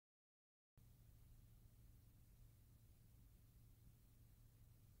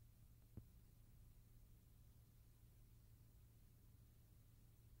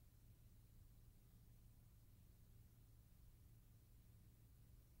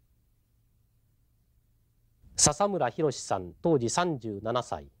笹村弘志さん当時37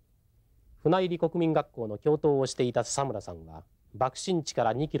歳。舟入国民学校の教頭をしていた笹村さんは爆心地か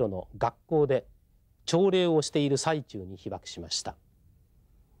ら2キロの学校で朝礼をしている最中に被爆しました。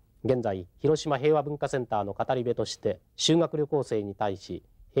現在広島平和文化センターの語り部として修学旅行生に対し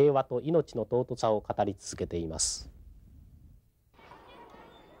平和と命の尊さを語り続けています。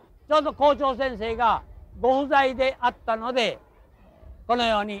ちょうど校長先生がご不在であったので、この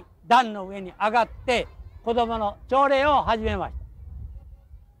ように段の上に上がって子どもの朝礼を始めました。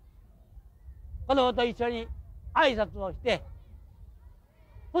子どもと一緒に挨拶をして、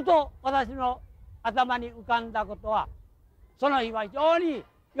ふと私の頭に浮かんだことは、その日は非常に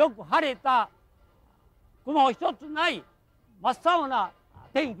よく晴れた雲一つない真っ青な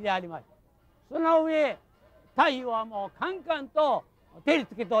天気でありました。その上太陽はもうカンカンと照り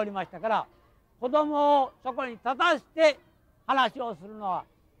つけておりましたから、子供をそこに立たして話をするのは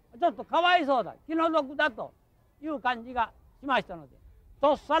ちょっとかわいそうだ、気の毒だという感じがしましたので、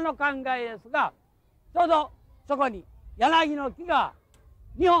とっさの考えですが、ちょうどそこに柳の木が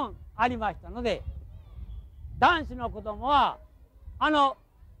2本ありましたので、男子の子供はあの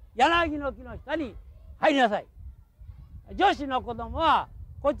柳の木の下に入りなさい、女子の子供は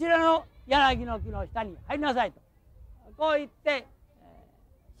こちらの柳の木の下に入りなさいと、こう言って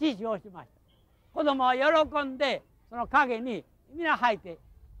指示をしました。子供は喜んでその影に皆入って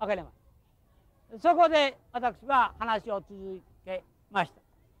分かれます。そこで私は話を続けまし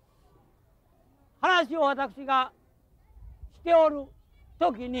た。話を私がしておる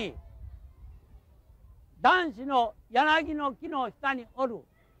時に、男子の柳の木の下におる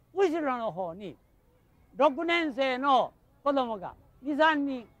後ろの方に6年生の子供が2、3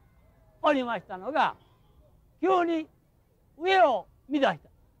人おりましたのが、急に上を見出した。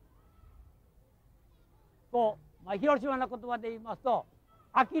こう、広島の言葉で言いますと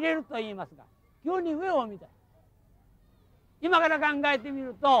呆れると言いますが、急に上を見た。今から考えてみ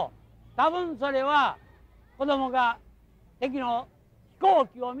ると、多分それは子供が敵の飛行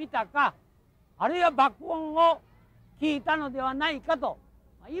機を見たか、あるいは爆音を聞いたのではないかと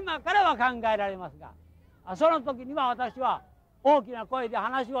今からは考えられますが、その時には私は大きな声で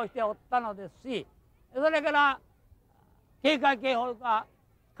話をしておったのですし、それから警戒警報が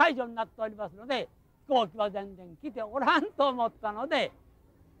解除になっておりますので、飛行機は全然来ておらんと思ったので、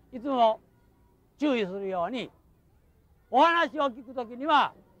いつも注意するように、お話を聞く時に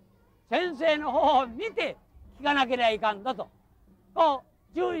は先生の方を見て聞かなければいかんだと、こ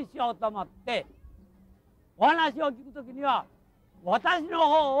う注意しようと思って、お話を聞く時には私の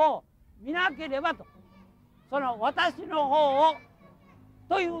方を見なければと、その私の方を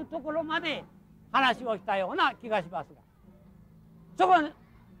というところまで話をしたような気がしますが、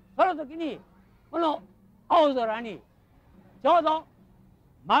その時にこの青空にちょうど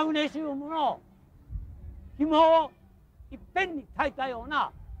マグネシウムの紐をいっぺんに焚いたよう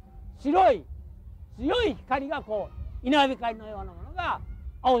な白い強い光が、こう稲光のようなものが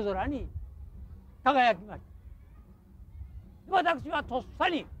青空に輝きました。私はとっさ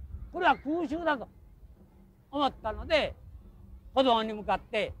にこれは空襲だと思ったので、子供に向かっ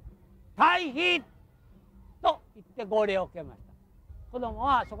て「退避!」と言って号令を受けました。子供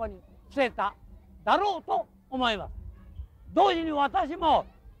はそこに伏せただろうと思います。同時に私も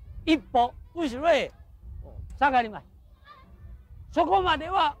一歩後ろへ下がりました。そこまで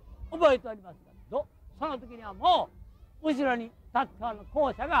は覚えておりますが、その時にはもう後ろに立った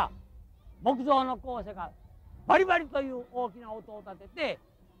校舎が、木造の校舎がバリバリという大きな音を立てて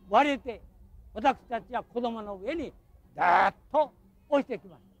割れて、私たちは子供の上にダーッと落ちてき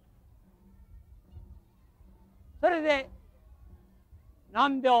ました。それで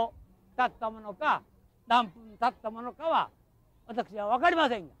何秒経ったものか何分経ったものかは私は分かりま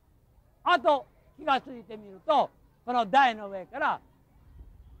せんが、あと気が付いてみると、この台の上から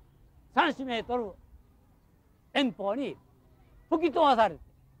3、4メートル遠方に吹き飛ばされて、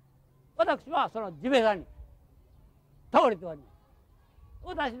私はその地べたに倒れております。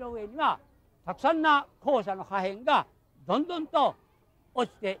私の上にはたくさんな校舎の破片がどんどんと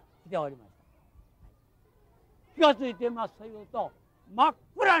落ちてきておりました。気が付いていますというと、真っ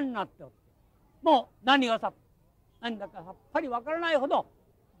暗になっておって、もう何だかさっぱりわからないほど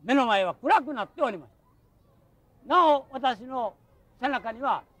目の前は暗くなっておりました。なお私の背中に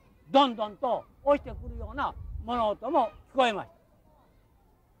はどんどんと落ちてくるような物音も聞こえまし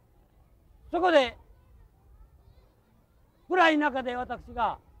た。そこで暗い中で私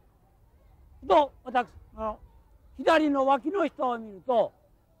がふと私の左の脇の人を見ると、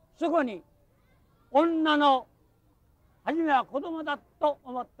そこに女の、初めは子供だと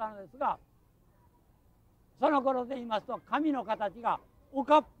思ったのですが、その頃で言いますと髪の形がお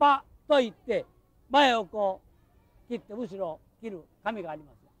かっぱといって前をこ切って後ろを切る紙があり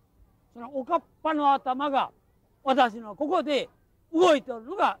ますが、そのおかっぱの頭が私のここで動いておる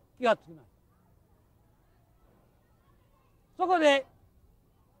のが気がつきました。そこで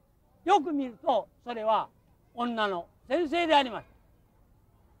よく見るとそれは女の先生でありまし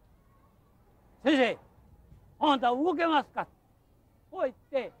た。先生、あなた動けますか、こう言っ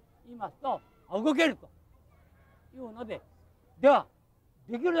て言いますと、動けるというので、では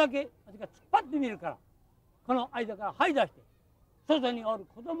できるだけ私が突っ張ってみるからこの間から這い出して、外におる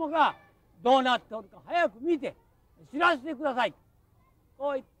子供がどうなっておるか早く見て知らせてください、こ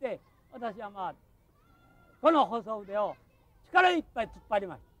う言って私はこの細腕を力いっぱい突っ張り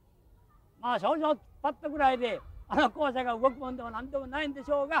ました。少々突っ張ったぐらいで校舎が動くもんでも何でもないんで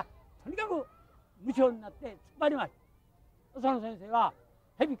しょうが、とにかく無性になって突っ張りました。その先生は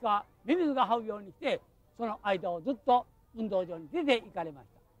蛇かミミズが這うようにしてその間をずっと運動場に出て行かれまし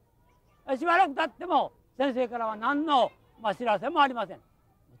た。しばらく経っても先生からは何の知らせもありません。も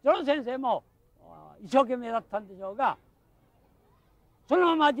ちろん先生も一生懸命だったんでしょうが、その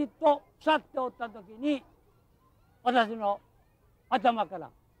ままじっと腐っておった時に私の頭から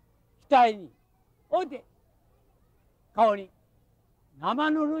額に置いて顔に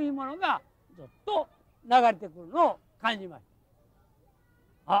生ぬるいものがずっと流れてくるのを感じまし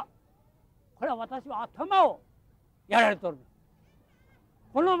た。これは私は頭をやられとる。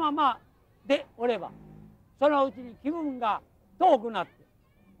このままでおればそのうちに気分が遠くなって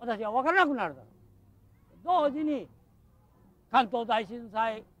私は分からなくなるだろう。同時に関東大震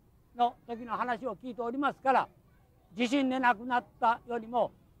災の時の話を聞いておりますから、地震で亡くなったより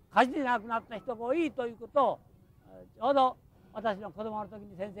も火事で亡くなった人が多いということをちょうど私の子供の時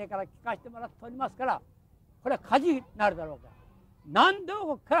に先生から聞かせてもらっておりますから、これは火事になるだろうから何でもこ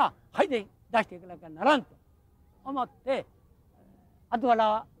こからはいで出していかなきゃならんと思って、後か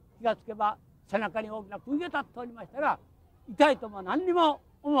ら気がつけば背中に大きな釘が立っておりましたが、痛いとも何にも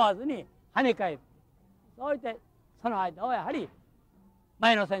思わずに跳ね返って、そうしてその間をやはり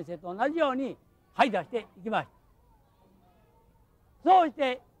前の先生と同じように這い出していきました。そうし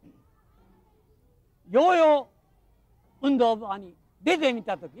てようよう運動場に出てみ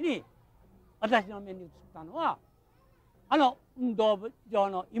た時に私の目に映ったのは、運動場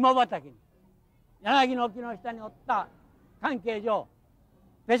の芋畑に柳の木の下におった関係上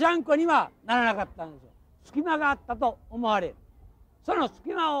ぺしゃんこにはならなかったんですよ。隙間があったと思われる。その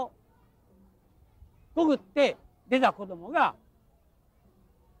隙間をくぐって出た子供が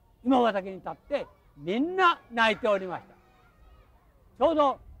芋畑に立ってみんな泣いておりました。ちょう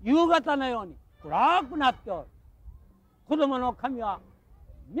ど夕方のように暗くなっておる。子供の髪は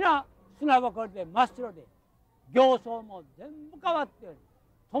皆砂ばかりで真っ白で、形相も全部変わっており、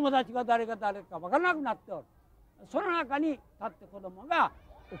友達が誰か分からなくなっておる。その中に立って子供が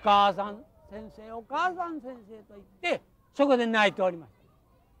お母さん先生お母さん先生と言ってそこで泣いておりまし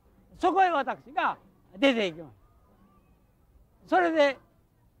た。そこへ私が出て行きました。それで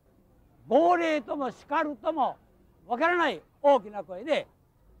号令とも叱るともわからない大きな声で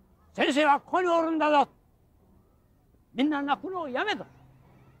「先生はここにおるんだぞ、みんな泣くのをやめ」と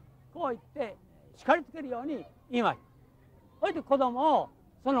こう言って叱りつけるように言いました。そして子供を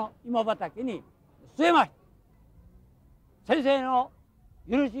その芋畑に据えました。先生の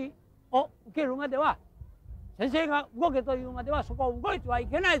許しを受けるまでは、先生が動けというまではそこを動いてはい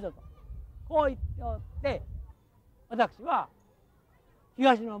けないぞとこう言っておって、私は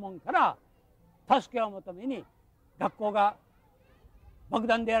東の門から助けを求めに、学校が爆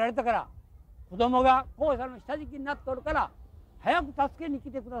弾でやられたから子供が校舎の下敷きになっておるから早く助けに来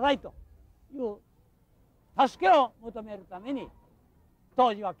てくださいという助けを求めるために、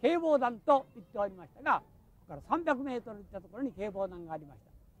当時は警防団と言っておりましたが、ここから300メートル行ったところに警防団がありまし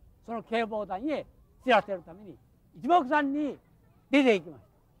た。その警防団へ知らせるために一目散に出て行きまし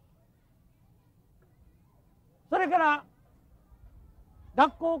た。それから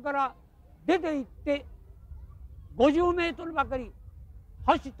学校から出て行って50メートルばかり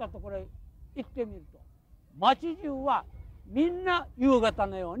走ったところへ行ってみると、町中はみんな夕方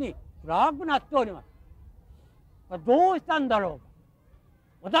のように暗くなっております。どうしたんだろ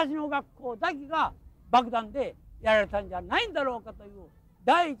うか、私の学校だけが爆弾でやられたんじゃないんだろうかという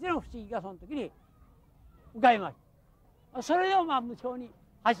第一の不思議がその時に浮かびました。それを無性に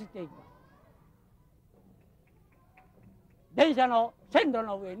走っていきます。電車の線路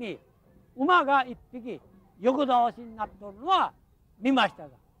の上に馬が一匹横倒しになっておるのは見ましたが、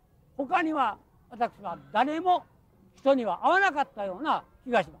他には私は誰も人には会わなかったような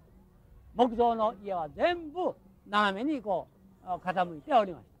気がします。木造の家は全部斜めにこう傾いてお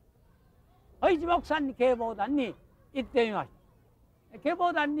りました。一目散に警防団に行ってみました。警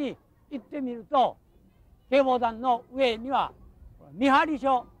防団に行ってみると、警防団の上には見張り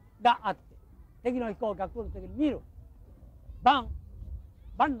所があって、敵の飛行機が来る時に見る番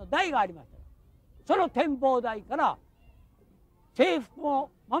の台がありました。その展望台から制服の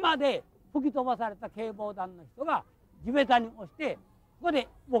ままで吹き飛ばされた警防団の人が地べたに押してここで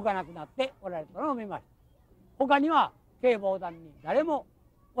動かなくなっておられたのを見ました。他には警防団に誰も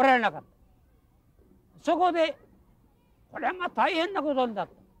おられなかった。そこでこれはまあ大変なことになっ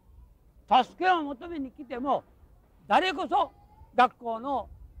た。助けを求めに来ても誰こそ学校の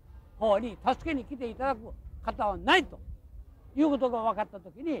方に助けに来ていただく方はないということが分かった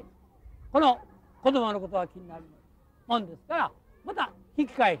時に、この子供のことが気になるもんですからまた引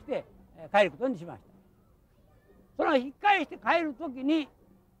き返して帰ることにしました。その引き返して帰る時に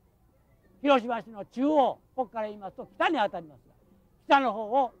広島市の中央、ここから言いますと北にあたりますが、北の方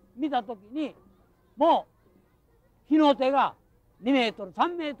を見た時にもう火の手が2メートル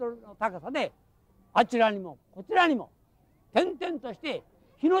3メートルの高さであちらにもこちらにも点々として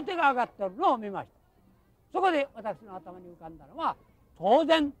火の手が上がっておるのを見ました。そこで私の頭に浮かんだのは、当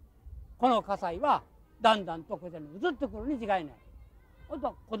然この火災はだんだんとこちらに移ってくるに違いない。ほん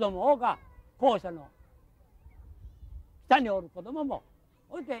と子供が校舎の下におる子供も、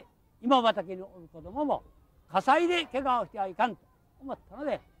そして芋畑におる子供も火災で怪我をしてはいかんと思ったの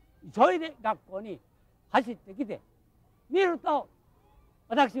で、急いで学校に走ってきて見ると、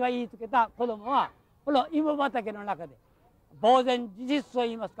私が言いつけた子供はこの芋畑の中で呆然自実と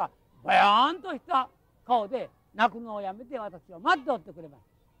言いますか、ぼやーんとした顔で泣くのをやめて私を待っておってくれまし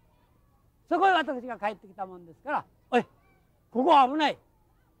た。そこへ私が帰ってきたもんですから、おい、ここは危ない、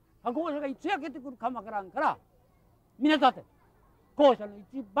校舎がいつ焼けてくるかもわからんからみんな立て、校舎の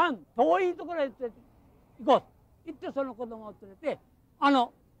一番遠いところへ連れて行こうと言って、その子供を連れて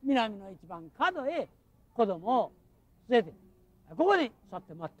南の一番角へ子供を連れて、ここに座っ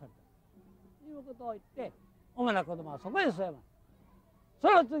て待っておるということを言って、主な子供はそこへ据えます。そ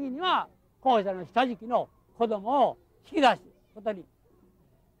の次には校舎の下敷きの子供を引き出すことに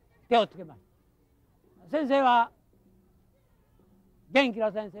手をつけました。先生は、元気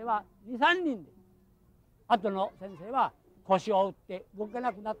な先生は 2,3 人で、後の先生は腰を打って動け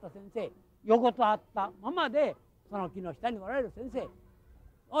なくなった先生、横たわったままでその木の下におられる先生、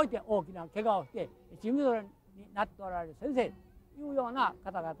おいて大きな怪我をして血みどろになっておられる先生というような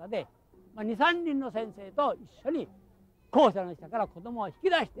方々で、2,3 人の先生と一緒に校舎の下から子供を引き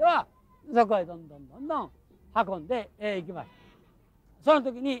出してはそこへどんどん運んでいきました。その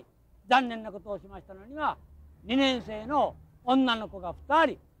時に残念なことをしましたのには、2年生の女の子が2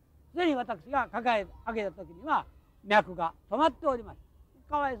人、すでに私が抱え上げた時には脈が止まっておりまし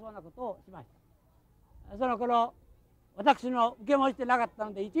た。かわいそうなことをしました。その頃私の受け持ちでなかった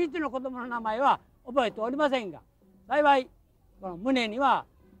のでいちいちの子供の名前は覚えておりませんが、幸いこの胸には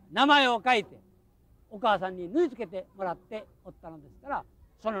名前を書いてお母さんに縫い付けてもらっておったのですから、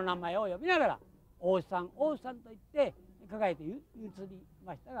その名前を呼びながら大内さん大内さんと言って抱えて移り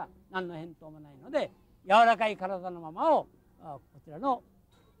ましたが、何の返答もないので、柔らかい体のままをこちらの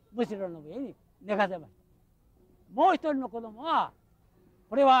むしろの上に寝かせました。もう一人の子供は、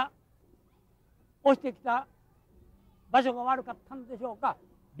これは落ちてきた場所が悪かったのでしょうか、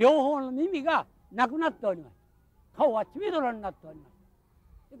両方の耳がなくなっておりました。顔は血みどろになっておりまし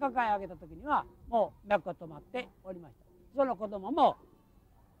た。で抱え上げた時にはもう脈が止まっておりました。その子供も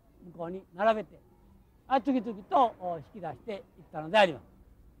向こうに並べて次々と引き出していったのであります。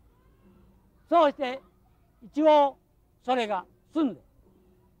そうして一応それが済んで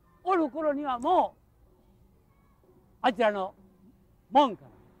おる頃には、もうあちらの門から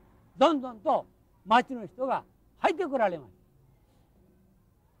どんどんと町の人が入ってこられまし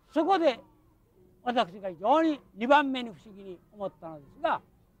た。そこで私が非常に2番目に不思議に思ったのですが、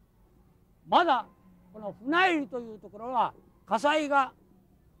まだこの舟入りというところは火災が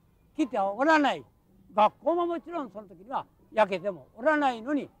来てはおらない、学校ももちろんその時には焼けてもおらない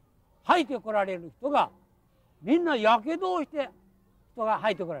のに、入ってこられる人がみんなやけどをして人が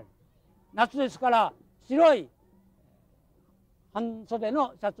入ってこられる。夏ですから白い半袖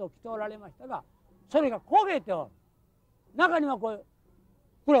のシャツを着ておられましたが、それが焦げておる、中にはこう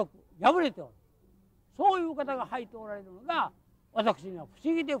黒く破れておる、そういう方が入っておられるのが私には不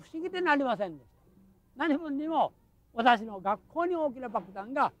思議でなりませんでした。何分にも私の学校に大きな爆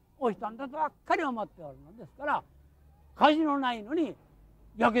弾が落ちたんだとばっかり思っておるのですから、火事のないのに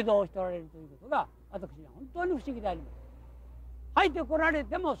やけどをしておられるということが私には本当に不思議であります。入ってこられ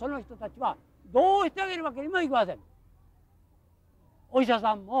てもその人たちはどうしてあげるわけにもいきません。お医者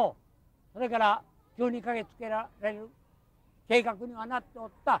さんも、それから急に駆けつけられる計画にはなっておっ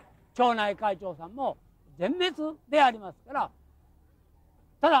た町内会長さんも全滅でありますから、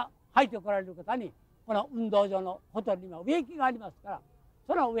ただ入ってこられる方にこの運動場のほとりには植木がありますから、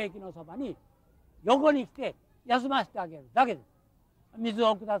その植木のそばに横に来て休ませてあげるだけです。水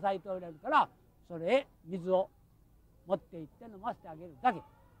をくださいと言われるから、それへ水を持って行って飲ませてあげるだけ。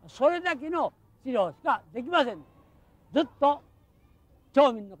それだけの治療しかできません。ずっと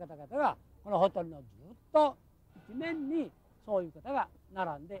町民の方々がこのほとりのずっと一面にそういう方が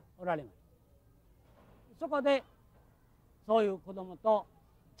並んでおられます。そこでそういう子どもと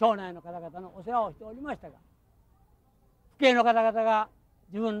町内の方々のお世話をしておりましたが、父兄の方々が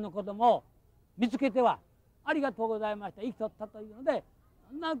自分の子どもを見つけては「ありがとうございました、生きとった」というので、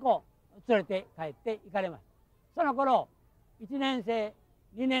なんか連れて帰って行かれました。その頃1年生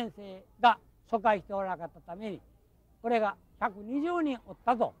2年生が疎開しておらなかったために、これが120人おっ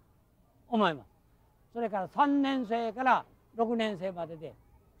たと思います。それから3年生から6年生までで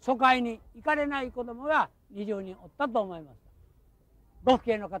疎開に行かれない子どもが20人おったと思います。ご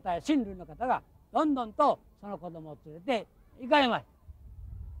父兄の方や親類の方がどんどんとその子どもを連れて行かれまし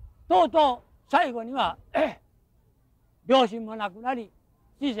た。とうとう最後には両親も亡くなり、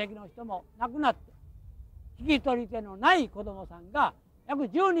親戚の人も亡くなって、引き取り手のない子どもさんが約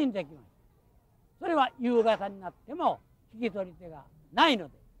10人できました。それは夕方になっても引き取り手がないの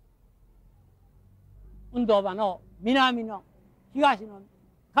で、運動場の南の東の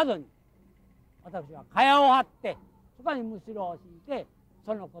角に私は蚊帳を張って、そこにむしろを敷いて、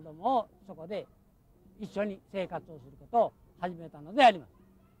その子供をそこで一緒に生活をすることを始めたのであります。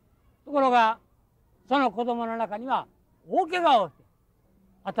ところがその子供の中には大怪我をして、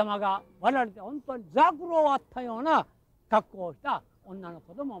頭が割られて本当にザクロをあったような格好をした女の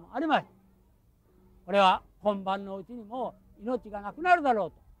子供もありました。これは今晩のうちにもう命がなくなるだろ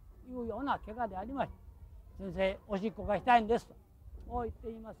うというような怪我でありました。先生、おしっこがしたいんですとこう言って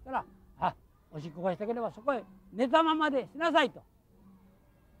言いますから、あ、おしっこがしたければそこへ寝たままでしなさいと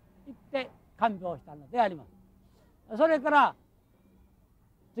言って看病したのであります。それから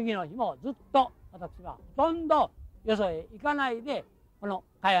次の日もずっと私はほとんどよそへ行かないで、この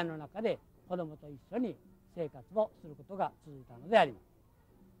蚊帳の中で子供と一緒に生活をすることが続いたのであります。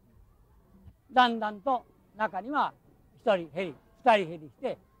だんだんと中には1人減り2人減りし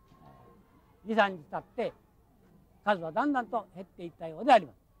て、2、3日経って数はだんだんと減っていったようであり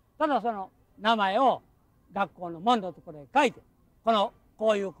ます。ただその名前を学校の門のところへ書いて、こ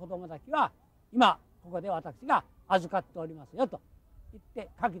ういう子供たちは今ここで私が預かっておりますよと言っ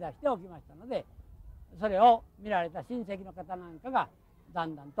て書き出しておきましたので、それを見られた親戚の方なんかがだ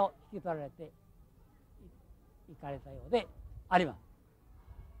んだんと引き取られていかれたようであります。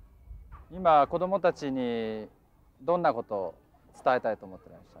今子どもたちにどんなことを伝えたいと思って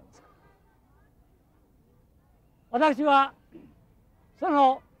いらっしゃいますか？私はそ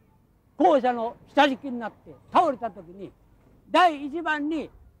の校舎の下敷きになって倒れた時に第一番に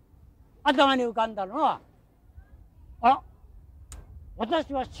頭に浮かんだのは、あら、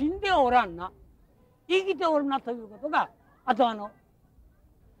私は死んでおらんな、生きておるなということが頭の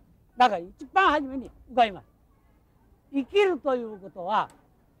中に一番初めに浮かびます。生きるということは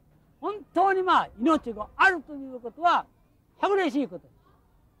本当に命があるということは嬉しいことです。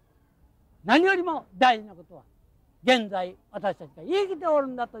何よりも大事なことは現在私たちが生きておる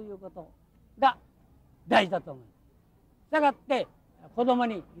んだということが大事だと思います。したがって子供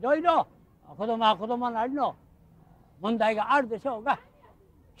にいろいろ子供は子供なりの問題があるでしょうが、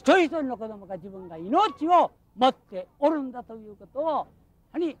一人一人の子供が自分が命を持っておるんだということを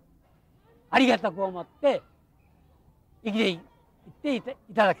ありがたく思って生きていって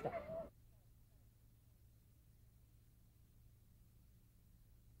いただきたい。